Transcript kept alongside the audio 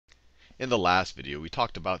in the last video, we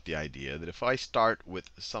talked about the idea that if I start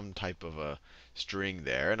with some type of a string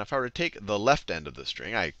there, and if I were to take the left end of the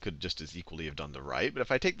string, I could just as equally have done the right. But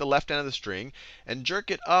if I take the left end of the string and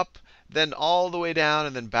jerk it up, then all the way down,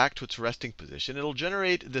 and then back to its resting position, it'll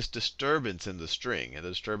generate this disturbance in the string. And the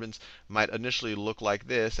disturbance might initially look like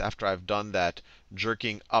this after I've done that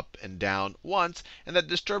jerking up and down once. And that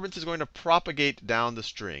disturbance is going to propagate down the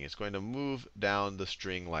string. It's going to move down the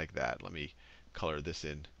string like that. Let me color this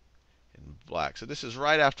in black. So this is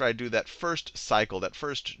right after I do that first cycle, that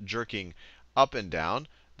first jerking up and down.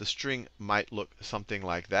 The string might look something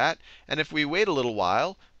like that. And if we wait a little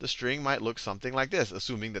while, the string might look something like this,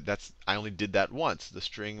 assuming that I only did that once. The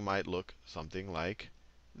string might look something like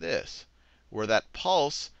this, where that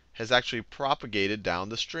pulse has actually propagated down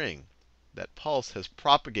the string. That pulse has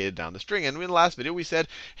propagated down the string. And in the last video, we said,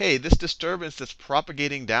 hey, this disturbance that's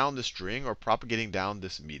propagating down the string or propagating down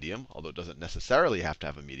this medium, although it doesn't necessarily have to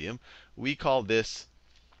have a medium, we call this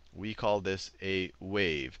a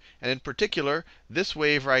wave. And in particular, this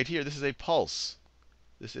wave right here, this is a pulse.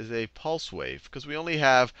 This is a pulse wave, because we only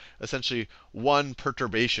have essentially one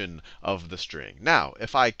perturbation of the string. Now,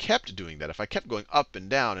 if I kept doing that, if I kept going up and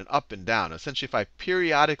down, essentially if I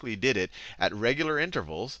periodically did it at regular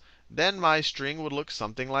intervals, then my string would look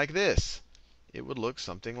something like this. It would look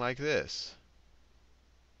something like this.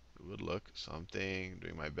 It would look something,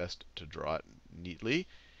 doing my best to draw it neatly.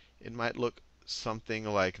 It might look something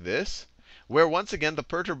like this, where once again the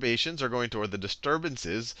perturbations are going to, or the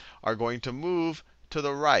disturbances are going to move to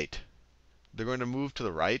the right. They're going to move to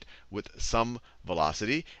the right with some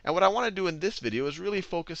velocity. And what I want to do in this video is really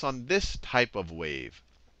focus on this type of wave.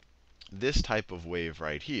 This type of wave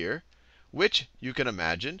right here, which you can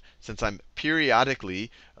imagine, since I'm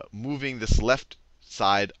periodically moving this left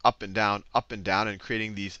side up and down, and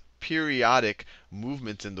creating these periodic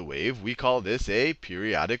movements in the wave, we call this a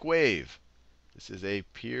periodic wave. This is a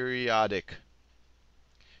periodic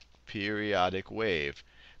wave.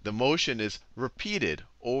 The motion is repeated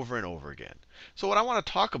over and over again. So what I want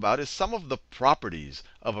to talk about is some of the properties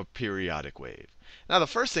of a periodic wave. Now, the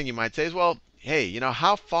first thing you might say is, well, hey,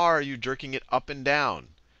 how far are you jerking it up and down?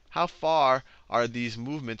 How far are these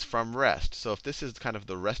movements from rest? So if this is kind of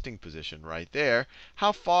the resting position right there,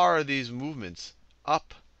 how far are these movements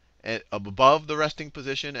up and above the resting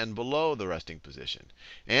position and below the resting position?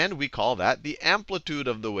 And we call that the amplitude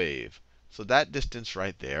of the wave. So that distance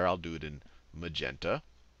right there, I'll do it in magenta.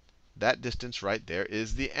 That distance right there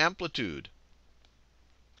is the amplitude.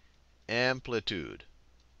 Amplitude.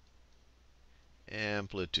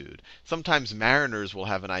 Amplitude. Sometimes mariners will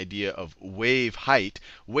have an idea of wave height.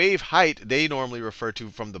 Wave height, they normally refer to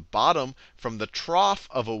from the bottom, from the trough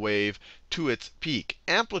of a wave to its peak.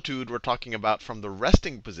 Amplitude, we're talking about from the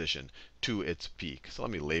resting position to its peak. So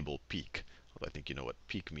let me label peak. Well, I think you know what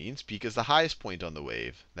peak means. Peak is the highest point on the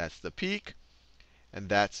wave. That's the peak, and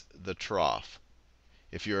that's the trough.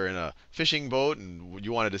 If you're in a fishing boat and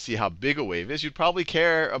you wanted to see how big a wave is, you'd probably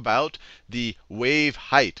care about the wave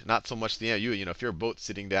height, not so much the if your boat's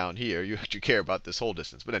sitting down here, you actually care about this whole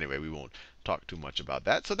distance. But anyway, we won't talk too much about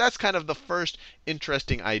that. So that's kind of the first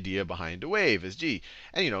interesting idea behind a wave is, gee,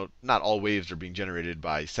 and not all waves are being generated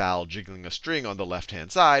by Sal jiggling a string on the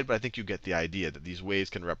left-hand side, but I think you get the idea that these waves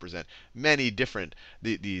can represent many different,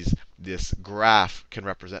 this graph can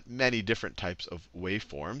represent many different types of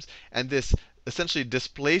waveforms. And this essentially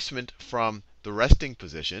displacement from the resting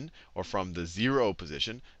position, or from the 0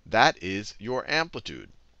 position, that is your amplitude.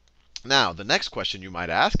 Now, the next question you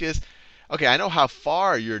might ask is, OK, I know how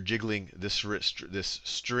far you're jiggling this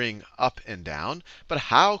string up and down, but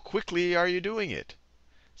how quickly are you doing it?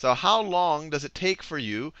 So how long does it take for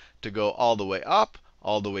you to go all the way up,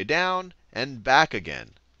 all the way down, and back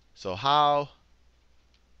again? So how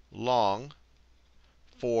long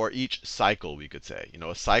for each cycle, we could say.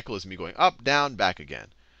 A cycle is me going up, down, back again.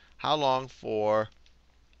 How long for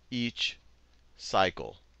each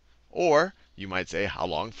cycle? Or you might say, how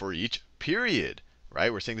long for each period?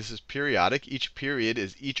 Right? We're saying this is periodic. Each period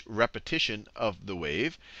is each repetition of the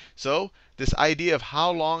wave. So this idea of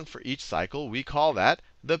how long for each cycle, we call that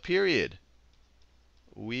the period.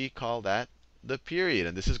 We call that the period.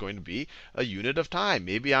 And this is going to be a unit of time.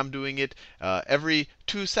 Maybe I'm doing it every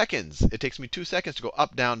 2 seconds. It takes me 2 seconds to go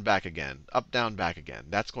up, down, back again. Up, down, back again.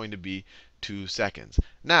 That's going to be 2 seconds.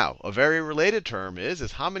 Now, a very related term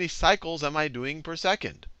is how many cycles am I doing per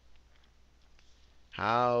second?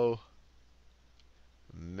 How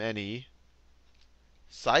many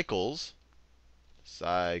cycles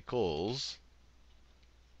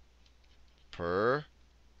per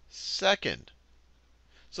second?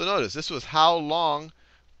 So notice, this was how long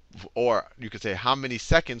Or you could say how many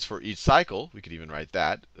seconds for each cycle. We could even write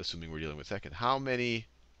that, assuming we're dealing with seconds. How many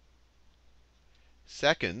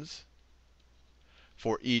seconds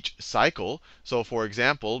for each cycle? So for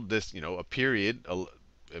example, this, a period,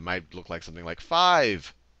 it might look like something like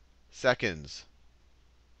 5 seconds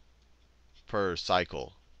per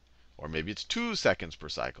cycle. Or maybe it's 2 seconds per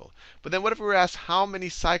cycle. But then what if we were asked how many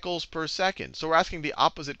cycles per second? So we're asking the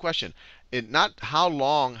opposite question. Not how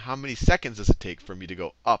long, how many seconds does it take for me to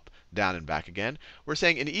go up, down, and back again. We're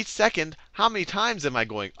saying in each second, how many times am I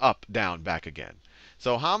going up, down, back again?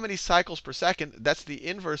 So how many cycles per second, that's the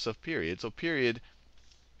inverse of period. So period,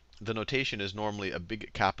 the notation is normally a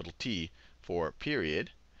big capital T for period.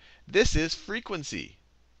 This is frequency.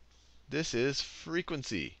 This is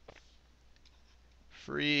frequency.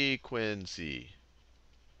 Frequency.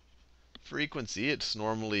 Frequency, it's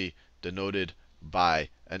normally denoted by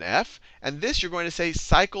an F. And this you're going to say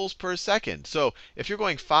cycles per second. So if you're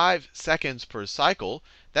going 5 seconds per cycle,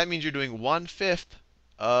 that means you're doing 1/5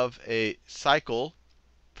 of a cycle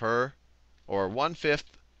per, or 1/5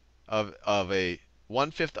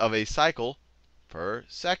 of a cycle per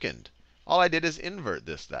second. All I did is invert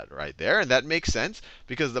that right there, and that makes sense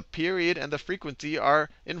because the period and the frequency are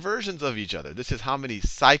inversions of each other. This is how many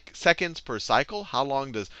seconds per cycle. How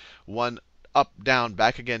long does one up, down,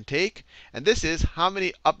 back again take? And this is how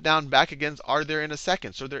many up, down, back agains are there in a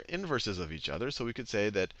second. So they're inverses of each other. So we could say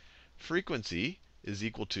that frequency is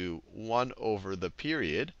equal to 1 over the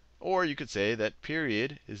period, or you could say that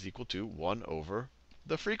period is equal to 1 over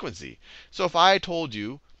the frequency. So if I told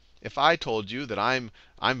you that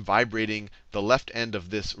I'm vibrating the left end of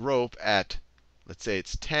this rope at, let's say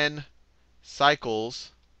it's 10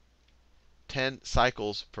 cycles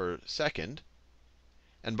per second.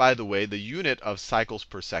 And by the way, the unit of cycles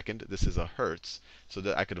per second, this is a hertz. So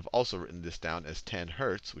that I could have also written this down as 10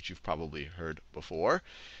 hertz, which you've probably heard before.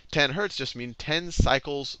 10 hertz just means 10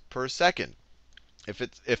 cycles per second.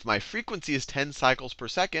 If my frequency is 10 cycles per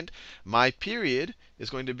second, my period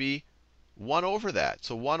is going to be 1 over that.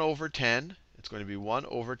 So 1 over 10, it's going to be 1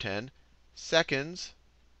 over 10 seconds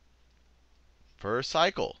per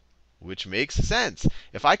cycle, which makes sense.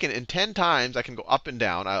 If I can, in 10 times, I can go up and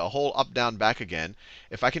down, a whole up, down, back again.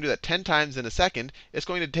 If I can do that 10 times in a second, it's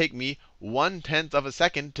going to take me 1/10 of a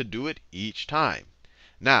second to do it each time.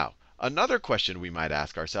 Now, another question we might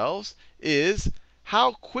ask ourselves is,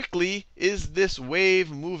 how quickly is this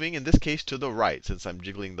wave moving, in this case to the right, since I'm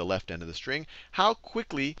jiggling the left end of the string? How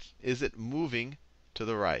quickly is it moving to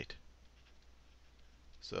the right?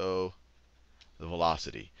 So the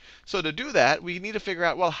velocity. So to do that, we need to figure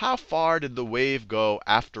out, well, how far did the wave go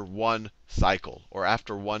after one cycle, or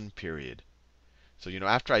after one period? So,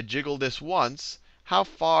 after I jiggle this once, how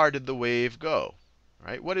far did the wave go?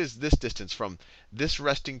 Right? What is this distance from this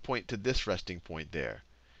resting point to this resting point there?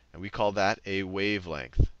 And we call that a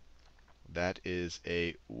wavelength. That is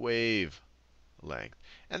a wavelength.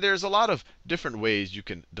 And there's a lot of different ways you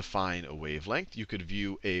can define a wavelength. You could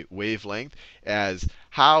view a wavelength as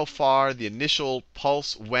how far the initial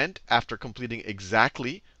pulse went after completing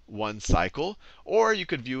exactly one cycle. Or you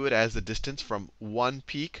could view it as the distance from one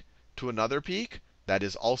peak to another peak. That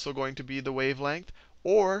is also going to be the wavelength.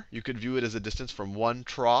 Or you could view it as a distance from one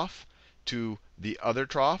trough to the other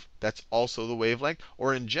trough. That's also the wavelength.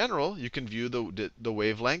 Or in general, you can view the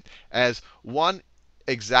wavelength as one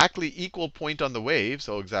exactly equal point on the wave.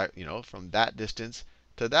 So from that distance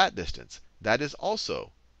to that distance. That is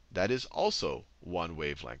also one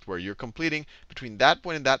wavelength, where you're completing between that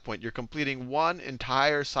point and that point, you're completing one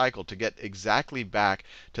entire cycle to get exactly back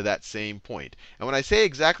to that same point. And when I say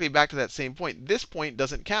exactly back to that same point, this point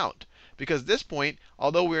doesn't count. Because this point,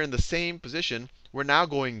 although we're in the same position, we're now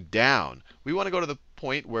going down. We want to go to the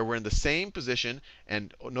point where we're in the same position.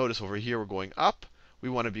 And notice over here we're going up. We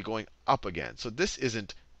want to be going up again. So this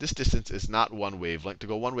distance is not one wavelength. To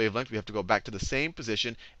go one wavelength, we have to go back to the same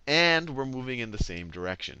position, and we're moving in the same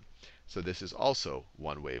direction. So this is also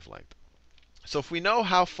one wavelength. So if we know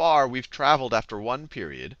how far we've traveled after one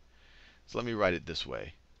period, so let me write it this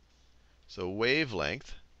way. So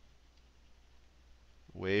wavelength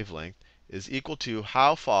is equal to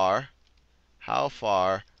how far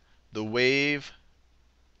the wave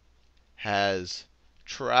has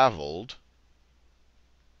traveled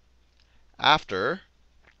after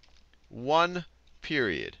one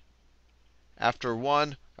period. After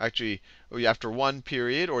one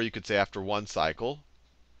period, or you could say after one cycle,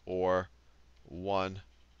 or one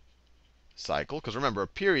cycle. Because remember, a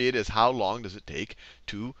period is how long does it take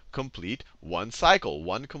to complete one cycle,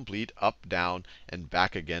 one complete up, down, and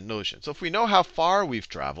back again motion. So if we know how far we've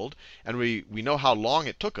traveled, and we know how long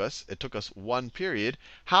it took us one period,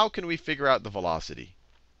 how can we figure out the velocity?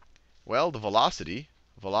 Well, the velocity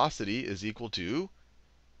is equal to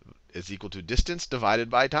distance divided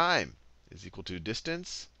by time. Is equal to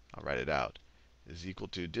distance, I'll write it out, is equal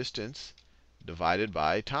to distance divided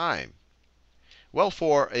by time. Well,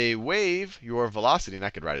 for a wave, your velocity, and I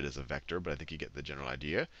could write it as a vector, but I think you get the general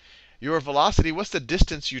idea. Your velocity, what's the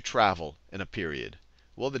distance you travel in a period?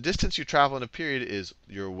 Well, the distance you travel in a period is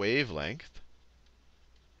your wavelength,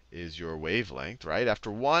 right?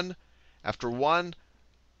 After one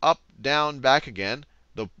up, down, back again,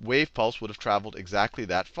 the wave pulse would have traveled exactly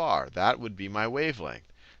that far. That would be my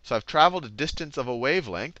wavelength. So I've traveled a distance of a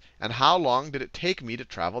wavelength, and how long did it take me to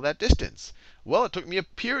travel that distance? Well, it took me a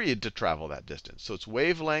period to travel that distance. So it's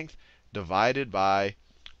wavelength divided by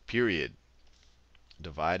period.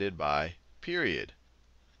 Divided by period.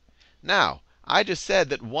 Now, I just said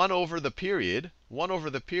that 1 over the period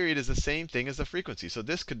is the same thing as the frequency. So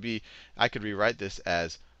this could be, I could rewrite this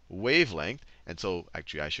as wavelength. And so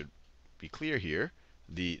actually I should be clear here.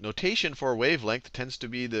 The notation for wavelength tends to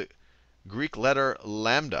be the Greek letter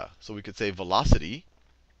lambda. So we could say velocity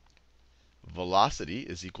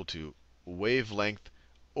is equal to wavelength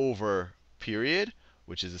over period,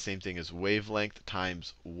 which is the same thing as wavelength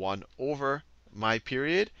times 1 over my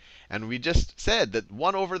period. And we just said that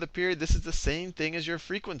 1 over the period, this is the same thing as your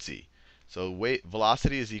frequency. So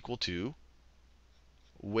velocity is equal to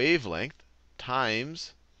wavelength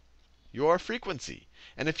times your frequency.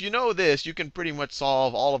 And if you know this, you can pretty much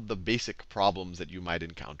solve all of the basic problems that you might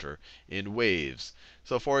encounter in waves.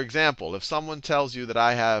 So for example, if someone tells you that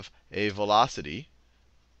I have a velocity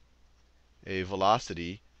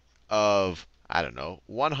of, I don't know,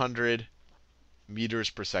 100 meters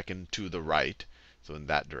per second to the right. So in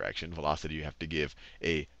that direction, velocity, you have to give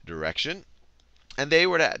a direction. And they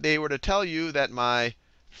were to tell you that my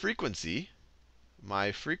frequency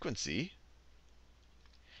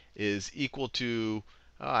is equal to,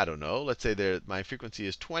 I don't know, let's say my frequency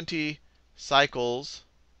is 20 cycles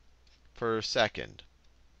per second,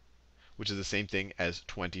 which is the same thing as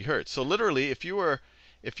 20 hertz. So literally, if you were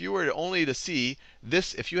only to see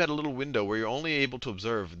this, if you had a little window where you're only able to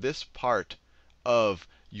observe this part of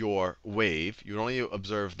your wave, you'd only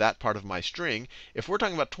observe that part of my string. If we're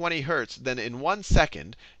talking about 20 hertz, then in 1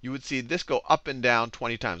 second, you would see this go up and down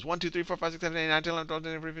 20 times. 1, 2, 3, 4, 5, 6, 7, 8, 9, 10, 11, 12,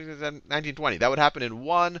 13, 14, 15, 16, 17, 19, 20. That would happen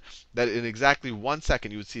in exactly 1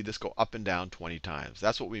 second, you would see this go up and down 20 times.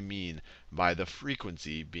 That's what we mean by the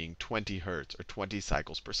frequency being 20 hertz, or 20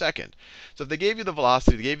 cycles per second. So if they gave you the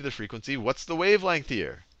velocity, they gave you the frequency, what's the wavelength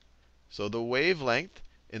here? So the wavelength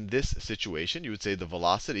in this situation, you would say the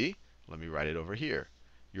velocity, let me write it over here.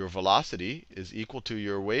 Your velocity is equal to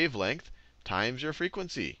your wavelength times your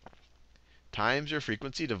frequency. Times your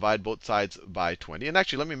frequency, divide both sides by 20. And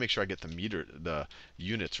actually, let me make sure I get the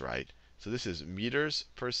units right. So this is meters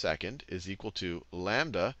per second is equal to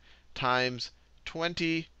lambda times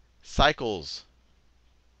 20 cycles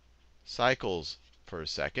per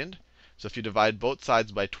second. So if you divide both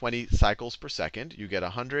sides by 20 cycles per second, you get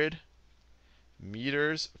 100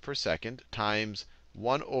 meters per second times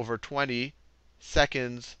 1 over 20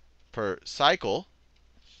 seconds per cycle.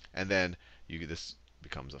 And then this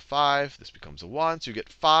becomes a 5, this becomes a 1. So you get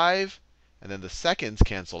 5, and then the seconds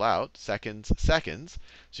cancel out, seconds.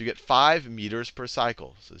 So you get 5 meters per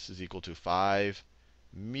cycle. So this is equal to 5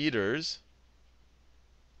 meters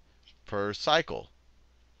per cycle,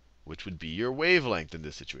 which would be your wavelength in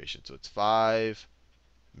this situation. So it's 5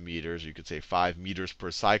 meters. You could say 5 meters per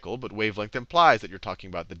cycle, but wavelength implies that you're talking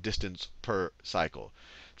about the distance per cycle.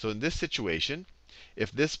 So in this situation,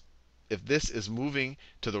 if this is moving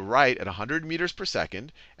to the right at 100 meters per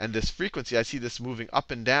second, and this frequency, I see this moving up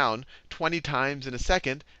and down 20 times in a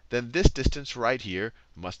second, then this distance right here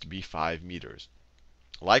must be 5 meters.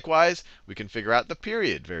 Likewise, we can figure out the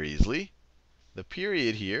period very easily. The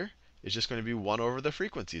period here is just going to be 1 over the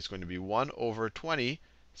frequency. It's going to be 1 over 20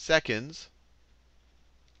 seconds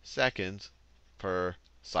per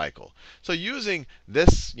cycle. So using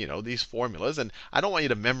this, these formulas, and I don't want you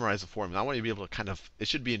to memorize the formula. I want you to be able to it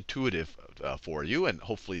should be intuitive for you, and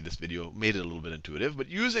hopefully this video made it a little bit intuitive. But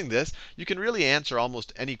using this, you can really answer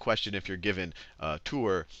almost any question if you're given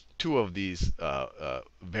two of these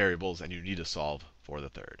variables and you need to solve for the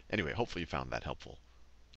third. Anyway, hopefully you found that helpful.